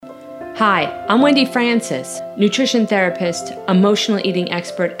Hi, I'm Wendy Francis, nutrition therapist, emotional eating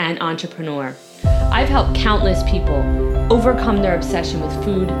expert, and entrepreneur. I've helped countless people overcome their obsession with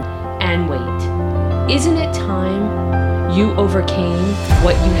food and weight. Isn't it time you overcame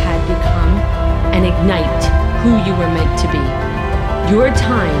what you had become and ignite who you were meant to be? Your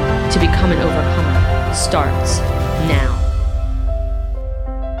time to become an overcomer starts now.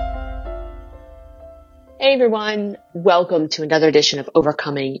 Hey everyone, welcome to another edition of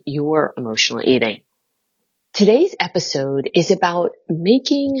Overcoming Your Emotional Eating. Today's episode is about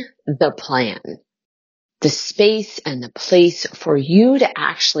making the plan, the space and the place for you to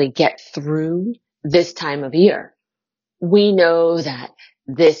actually get through this time of year. We know that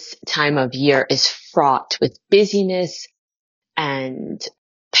this time of year is fraught with busyness and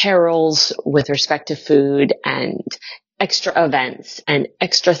perils with respect to food and extra events and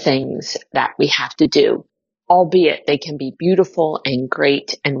extra things that we have to do. Albeit they can be beautiful and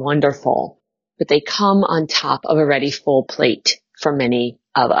great and wonderful, but they come on top of a already full plate for many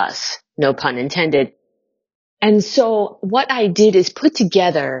of us. No pun intended. And so what I did is put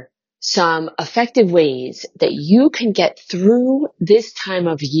together some effective ways that you can get through this time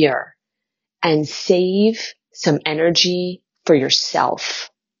of year and save some energy for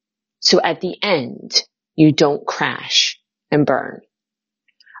yourself. So at the end, you don't crash and burn.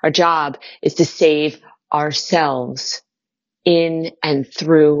 Our job is to save ourselves in and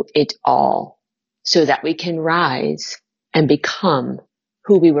through it all so that we can rise and become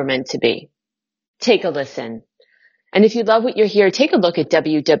who we were meant to be. Take a listen. And if you love what you're here, take a look at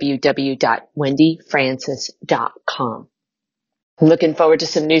www.wendyfrancis.com. I'm looking forward to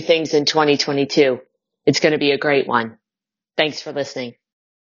some new things in 2022. It's going to be a great one. Thanks for listening.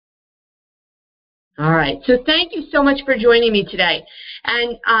 All right. So thank you so much for joining me today.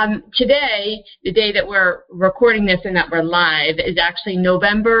 And today, the day that we're recording this and that we're live, is actually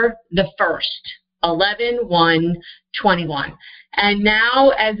November the 1st, 11/1/21. And now,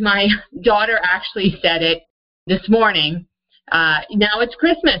 as my daughter actually said it this morning, now it's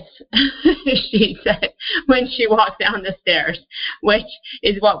Christmas, she said when she walked down the stairs, which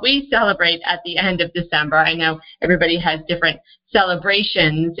is what we celebrate at the end of December. I know everybody has different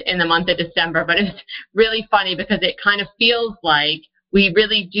celebrations in the month of December, but it's really funny because it kind of feels like we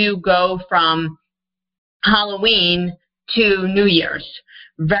really do go from Halloween to New Year's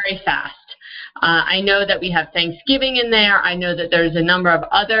very fast. I know that we have Thanksgiving in there. I know that there's a number of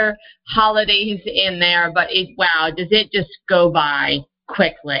other holidays in there, but wow, does it just go by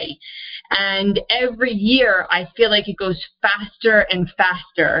quickly. And every year, I feel like it goes faster and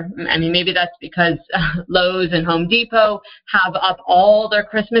faster. I mean, maybe that's because Lowe's and Home Depot have up all their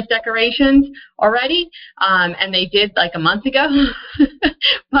Christmas decorations already, and they did like a month ago.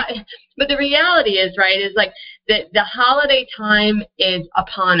 But the reality is, right, is like the holiday time is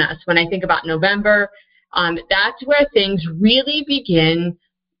upon us. When I think about November, that's where things really begin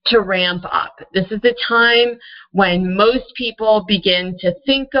to ramp up. This is the time when most people begin to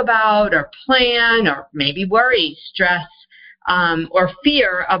think about or plan or maybe worry, stress, or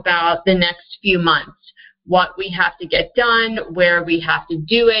fear about the next few months, what we have to get done, where we have to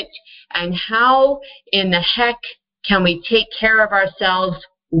do it, and how in the heck can we take care of ourselves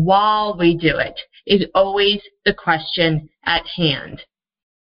while we do it is always the question at hand.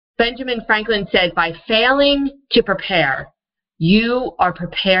 Benjamin Franklin said, by failing to prepare, you are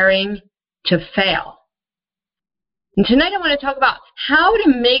preparing to fail. And tonight I want to talk about how to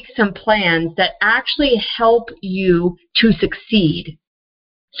make some plans that actually help you to succeed.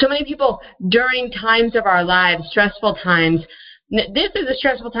 So many people during times of our lives, stressful times, this is a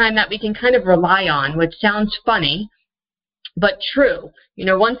stressful time that we can kind of rely on, which sounds funny, but true. You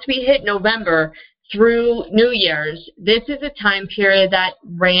know, once we hit November through New Year's, this is a time period that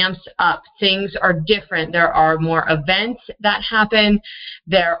ramps up. Things are different. There are more events that happen.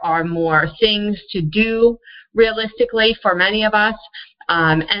 There are more things to do realistically for many of us.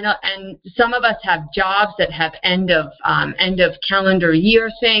 And some of us have jobs that have end of calendar year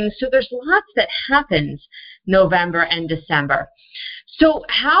things. So there's lots that happens November and December. So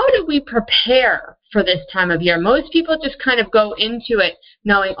how do we prepare for this time of year? Most people just kind of go into it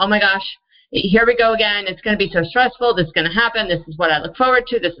knowing, oh my gosh, here we go again. It's going to be so stressful. This is going to happen. This is what I look forward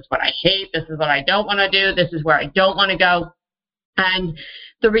to. This is what I hate. This is what I don't want to do. This is where I don't want to go. And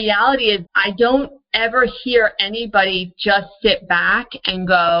the reality is I don't ever hear anybody just sit back and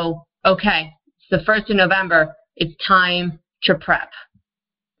go, okay, it's the 1st of November. It's time to prep.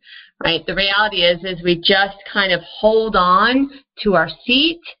 Right? The reality is we just kind of hold on to our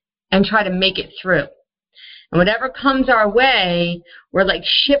seat and try to make it through. And whatever comes our way, we're like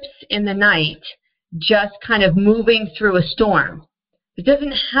ships in the night, just kind of moving through a storm. It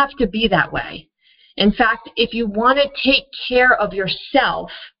doesn't have to be that way. In fact, if you want to take care of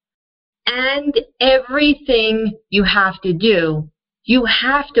yourself and everything you have to do, you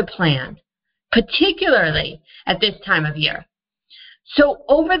have to plan, particularly at this time of year. So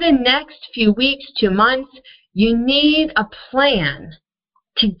over the next few weeks to months, you need a plan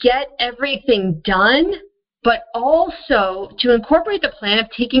to get everything done, but also to incorporate the plan of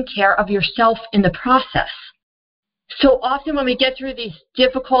taking care of yourself in the process. So often when we get through these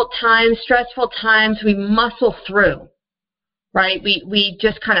difficult times, stressful times, we muscle through, right? We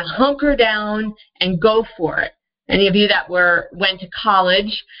just kind of hunker down and go for it. Any of you that went to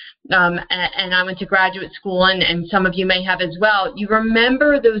college, and I went to graduate school, and some of you may have as well, you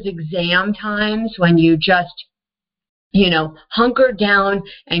remember those exam times when you just, hunkered down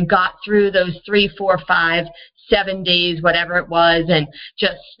and got through those 3, 4, 5, 7 days, whatever it was, and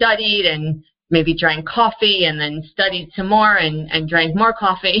just studied and maybe drank coffee and then studied some more and drank more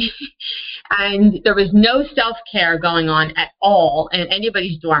coffee. And there was no self-care going on at all in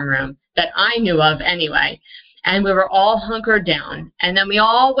anybody's dorm room that I knew of anyway. And we were all hunkered down. And then we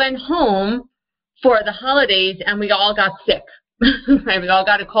all went home for the holidays and we all got sick. Right? We all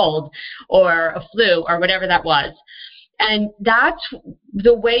got a cold or a flu or whatever that was. And that's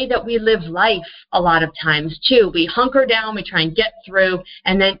the way that we live life a lot of times too. We hunker down, we try and get through,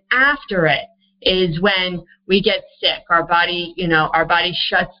 and then after it is when we get sick. Our body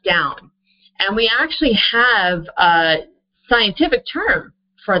shuts down. And we actually have a scientific term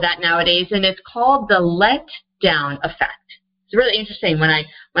for that nowadays, and it's called the letdown effect. It's really interesting. When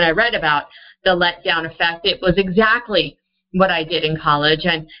I read about the letdown effect, it was exactly what I did in college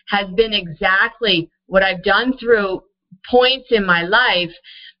and has been exactly what I've done through points in my life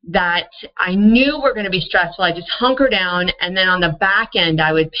that I knew were going to be stressful. I just hunker down, and then on the back end,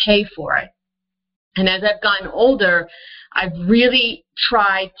 I would pay for it. And as I've gotten older, I've really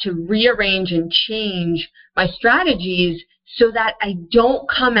tried to rearrange and change my strategies so that I don't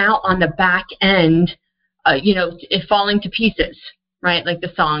come out on the back end, falling to pieces, right? Like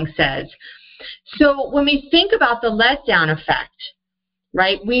the song says. So when we think about the letdown effect,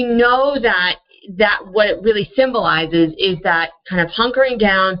 right, we know that what it really symbolizes is that kind of hunkering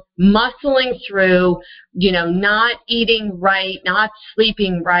down, muscling through, not eating right, not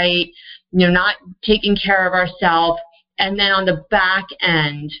sleeping right, not taking care of ourselves. And then on the back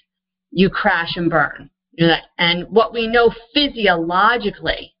end, you crash and burn. And what we know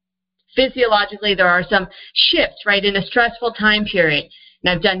physiologically, there are some shifts, right, in a stressful time period.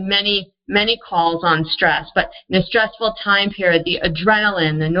 And I've done many calls on stress, but in a stressful time period, the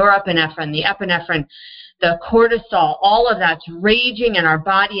adrenaline, the norepinephrine, the epinephrine, the cortisol, all of that's raging in our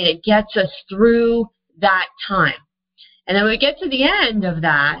body, and it gets us through that time. And then when we get to the end of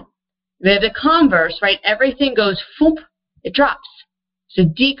that, we have the converse, right? Everything goes, whoop, it drops. So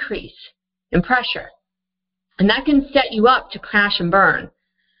decrease in pressure. And that can set you up to crash and burn.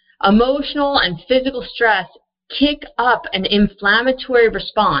 Emotional and physical stress kick up an inflammatory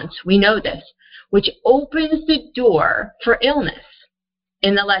response, we know this, which opens the door for illness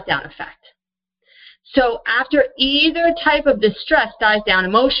in the letdown effect. So after either type of the stress dies down,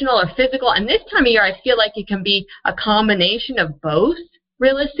 emotional or physical, and this time of year I feel like it can be a combination of both,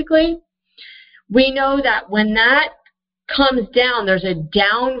 realistically, we know that when that comes down, there's a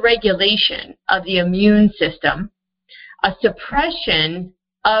down regulation of the immune system, a suppression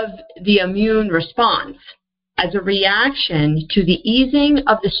of the immune response as a reaction to the easing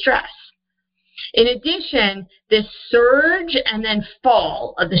of the stress. In addition, this surge and then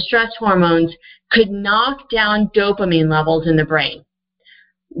fall of the stress hormones could knock down dopamine levels in the brain,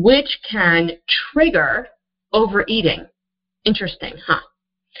 which can trigger overeating. Interesting, huh?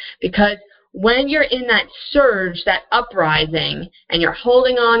 Because when you're in that surge, that uprising, and you're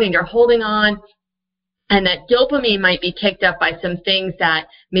holding on, and that dopamine might be kicked up by some things that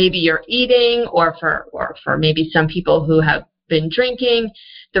maybe you're eating, or for maybe some people who have been drinking.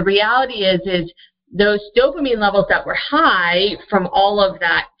 The reality is those dopamine levels that were high from all of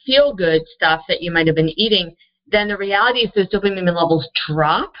that feel-good stuff that you might have been eating, then the reality is those dopamine levels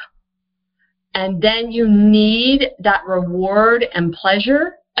drop, and then you need that reward and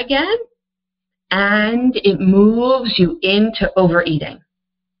pleasure again, and it moves you into overeating.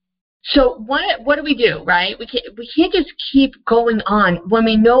 So what do we do, right? We can't just keep going on. When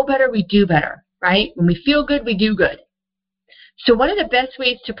we know better, we do better, right? When we feel good, we do good. So one of the best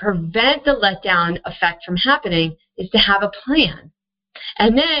ways to prevent the letdown effect from happening is to have a plan.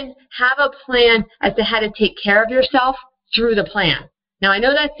 And then have a plan as to how to take care of yourself through the plan. Now, I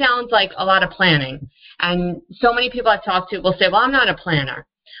know that sounds like a lot of planning. And so many people I talk to will say, well, I'm not a planner.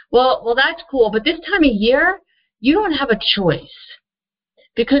 Well, that's cool. But this time of year, you don't have a choice.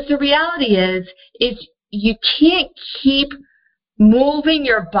 Because the reality is you can't keep moving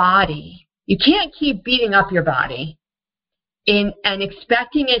your body. You can't keep beating up your body and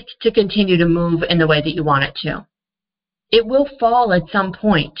expecting it to continue to move in the way that you want it to. It will fall at some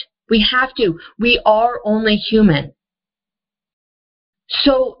point. We have to. We are only human.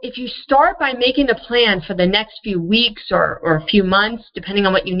 So if you start by making a plan for the next few weeks or a few months, depending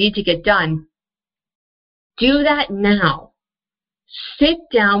on what you need to get done, do that now. Sit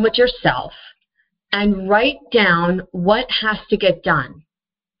down with yourself and write down what has to get done.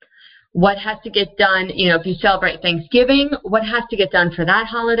 What has to get done, if you celebrate Thanksgiving, what has to get done for that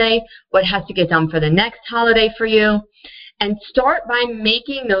holiday, what has to get done for the next holiday for you, and start by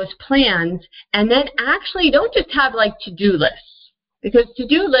making those plans, and then actually don't just have like to-do lists, because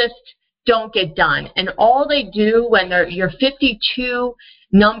to-do lists don't get done, and all they do when you're 52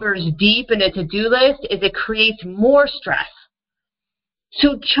 numbers deep in a to-do list is it creates more stress.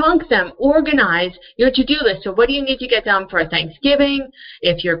 So chunk them, organize your to-do list. So what do you need to get done for Thanksgiving?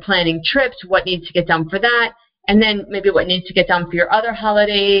 If you're planning trips, what needs to get done for that? And then maybe what needs to get done for your other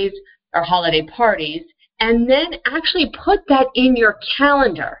holidays or holiday parties. And then actually put that in your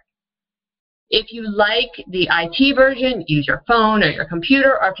calendar. If you like the IT version, use your phone or your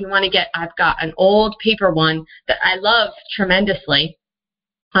computer, or if you want to I've got an old paper one that I love tremendously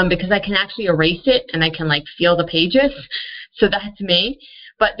because I can actually erase it and I can feel the pages. So that's me.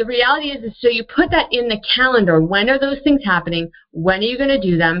 But the reality is so you put that in the calendar. When are those things happening? When are you going to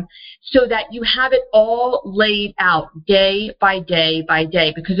do them? So that you have it all laid out day by day by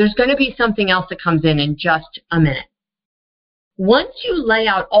day, because there's going to be something else that comes in just a minute. Once you lay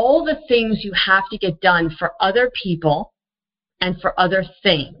out all the things you have to get done for other people and for other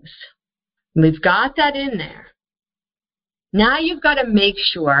things, we've got that in there. Now you've got to make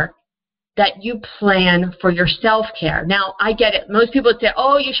sure that you plan for your self-care. Now, I get it. Most people would say,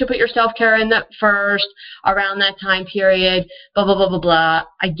 oh, you should put your self-care in the first, around that time period, blah, blah, blah, blah, blah.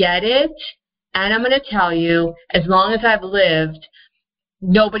 I get it. And I'm going to tell you, as long as I've lived,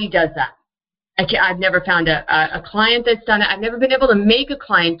 nobody does that. I've never found a client that's done it. I've never been able to make a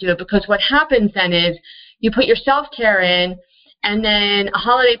client do it, because what happens then is you put your self-care in, and then a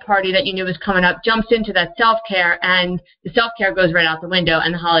holiday party that you knew was coming up jumps into that self-care, and the self-care goes right out the window,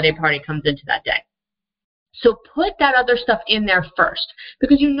 and the holiday party comes into that day. So put that other stuff in there first,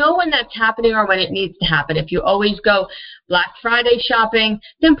 because you know when that's happening or when it needs to happen. If you always go Black Friday shopping,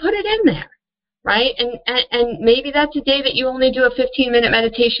 then put it in there, right? And maybe that's a day that you only do a 15-minute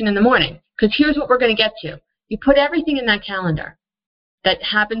meditation in the morning, because here's what we're going to get to. You put everything in that calendar that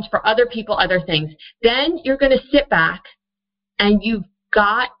happens for other people, other things. Then you're going to sit back, and you've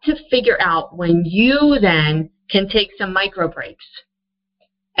got to figure out when you then can take some micro breaks.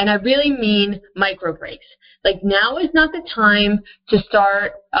 And I really mean micro breaks. Now is not the time to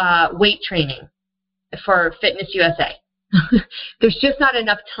start weight training for Fitness USA. There's just not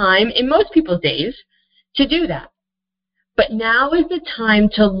enough time in most people's days to do that. But now is the time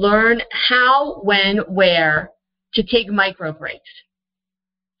to learn how, when, where to take micro breaks.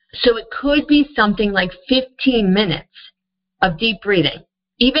 So it could be something like 15 minutes of deep breathing.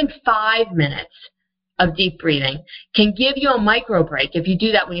 Even 5 minutes of deep breathing can give you a micro break. If you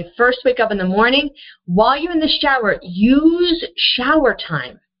do that when you first wake up in the morning, while you're in the shower, use shower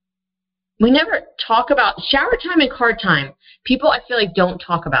time. We never talk about shower time and car time. People, I feel like, don't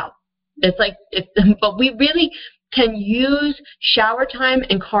talk about. But we really can use shower time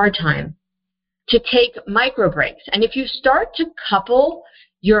and car time to take micro breaks. And if you start to couple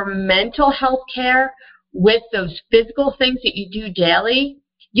your mental health care with those physical things that you do daily,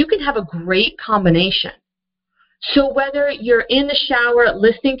 you can have a great combination. So whether you're in the shower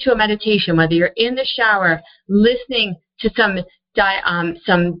listening to a meditation, whether you're in the shower listening to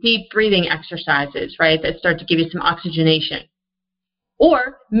some deep breathing exercises, right, that start to give you some oxygenation,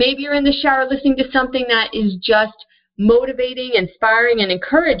 or maybe you're in the shower listening to something that is just motivating, inspiring, and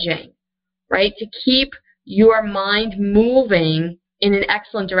encouraging, right, to keep your mind moving in an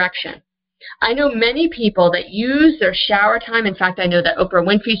excellent direction. I know many people that use their shower time. In fact, I know that Oprah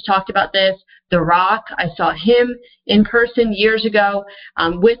Winfrey's talked about this. The Rock, I saw him in person years ago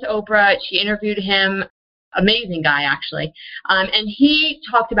with Oprah. She interviewed him. Amazing guy, actually. And he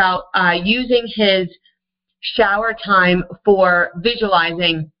talked about using his shower time for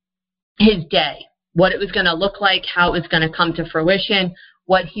visualizing his day, what it was going to look like, how it was going to come to fruition,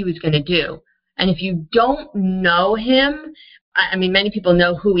 what he was going to do. And if you don't know him, I mean, many people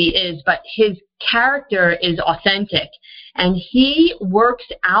know who he is, but his character is authentic. And he works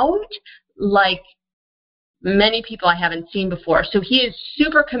out like many people I haven't seen before. So he is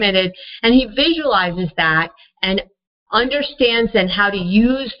super committed, and he visualizes that. And understands then how to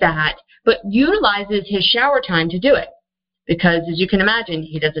use that, but utilizes his shower time to do it. Because as you can imagine,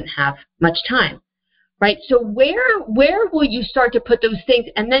 he doesn't have much time, right? So where will you start to put those things?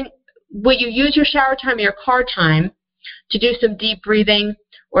 And then will you use your shower time or your car time to do some deep breathing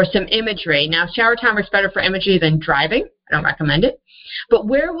or some imagery? Now, shower time works better for imagery than driving. I don't recommend it. But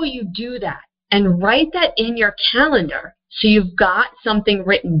where will you do that? And write that in your calendar so you've got something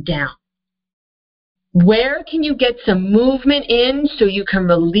written down. Where can you get some movement in so you can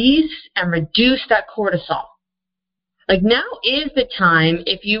release and reduce that cortisol? Like now is the time,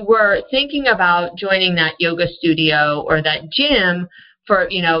 if you were thinking about joining that yoga studio or that gym for,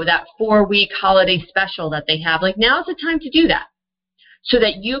 that 4-week holiday special that they have, like now's the time to do that so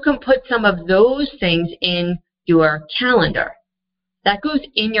that you can put some of those things in your calendar. That goes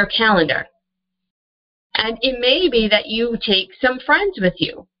in your calendar. And it may be that you take some friends with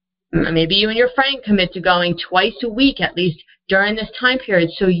you. Maybe you and your friend commit to going twice a week at least during this time period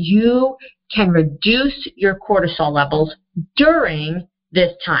so you can reduce your cortisol levels during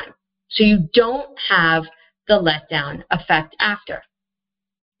this time so you don't have the letdown effect after.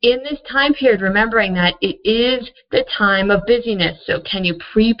 In this time period, remembering that it is the time of busyness. So can you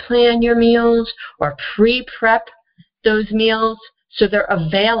pre-plan your meals or pre-prep those meals so they're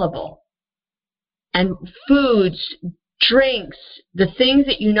available? And foods, drinks, the things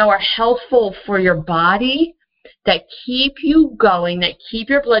that you know are healthful for your body that keep you going, that keep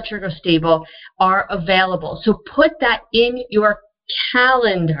your blood sugar stable, are available. So put that in your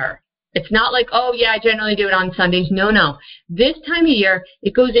calendar. It's not like, oh, yeah, I generally do it on Sundays. No. This time of year,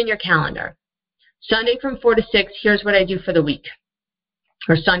 it goes in your calendar. Sunday from 4 to 6, here's what I do for the week.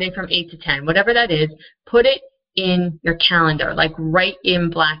 Or Sunday from 8 to 10, whatever that is, put it in your calendar, like right in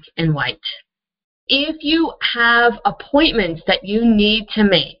black and white. If you have appointments that you need to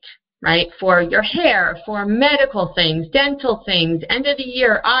make, right, for your hair, for medical things, dental things, end of the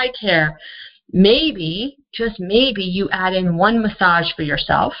year, eye care, maybe, just maybe, you add in one massage for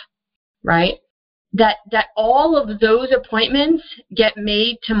yourself, right, that all of those appointments get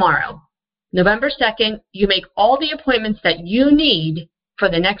made tomorrow. November 2nd, you make all the appointments that you need for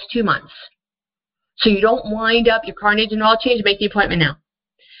the next 2 months. So you don't wind up, your car needs an oil change, make the appointment now.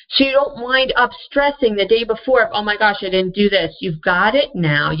 So you don't wind up stressing the day before, oh my gosh, I didn't do this. You've got it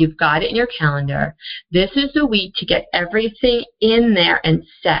now. You've got it in your calendar. This is the week to get everything in there and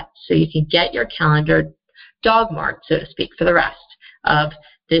set so you can get your calendar dog marked, so to speak, for the rest of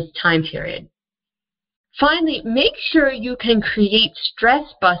this time period. Finally, make sure you can create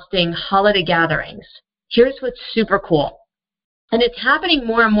stress-busting holiday gatherings. Here's what's super cool. And it's happening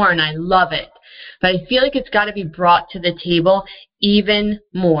more and more, and I love it. But I feel like it's got to be brought to the table even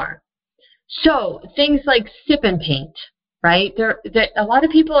more. So things like sip and paint, right? A lot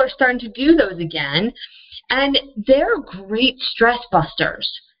of people are starting to do those again, and they're great stress busters.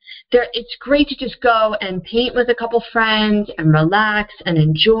 It's great to just go and paint with a couple friends and relax and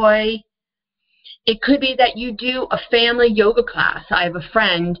enjoy. It could be that you do a family yoga class. I have a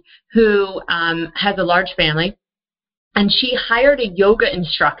friend who has a large family, and she hired a yoga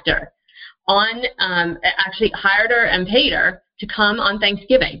instructor actually hired her and paid her to come on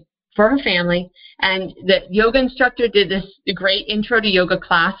Thanksgiving for her family. And the yoga instructor did this great intro to yoga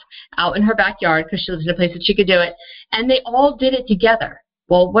class out in her backyard because she lives in a place that she could do it. And they all did it together.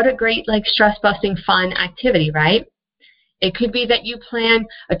 Well, what a great, stress-busting, fun activity, right? It could be that you plan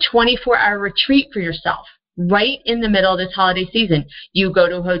a 24-hour retreat for yourself right in the middle of this holiday season. You go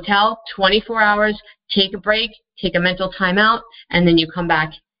to a hotel, 24 hours, take a break, take a mental time out, and then you come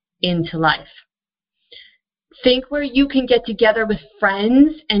back into life. Think where you can get together with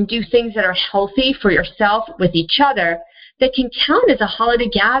friends and do things that are healthy for yourself with each other that can count as a holiday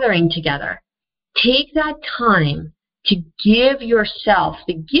gathering together. Take that time to give yourself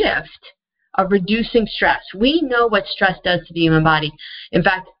the gift of reducing stress. We know what stress does to the human body. In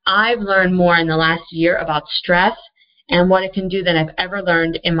fact, I've learned more in the last year about stress and what it can do than I've ever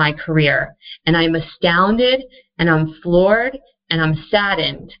learned in my career. And I'm astounded, and I'm floored, and I'm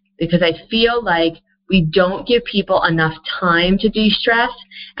saddened because I feel like we don't give people enough time to de-stress,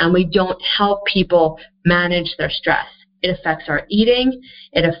 and we don't help people manage their stress. It affects our eating.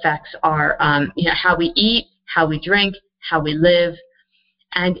 It affects our how we eat, how we drink, how we live,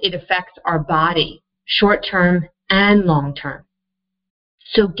 and it affects our body, short-term and long-term.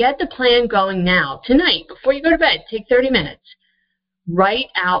 So get the plan going now, tonight, before you go to bed. Take 30 minutes. Write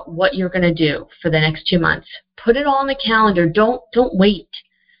out what you're going to do for the next 2 months. Put it all on the calendar. Don't wait.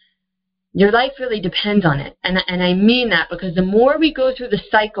 Your life really depends on it. And I mean that because the more we go through the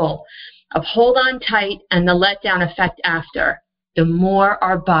cycle of hold on tight and the letdown effect after, the more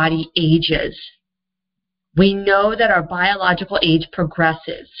our body ages. We know that our biological age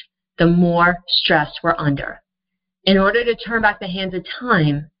progresses the more stress we're under. In order to turn back the hands of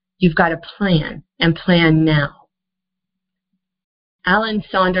time, you've got to plan, and plan now. Alan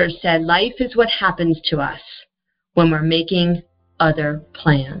Saunders said, life is what happens to us when we're making other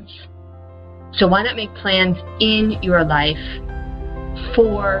plans. So why not make plans in your life,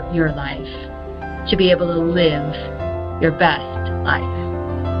 for your life, to be able to live your best life?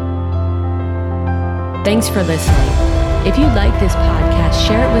 Thanks for listening. If you like this podcast,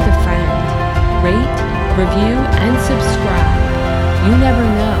 share it with a friend. Rate, review, and subscribe. You never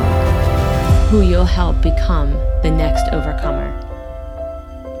know who you'll help become the next overcomer.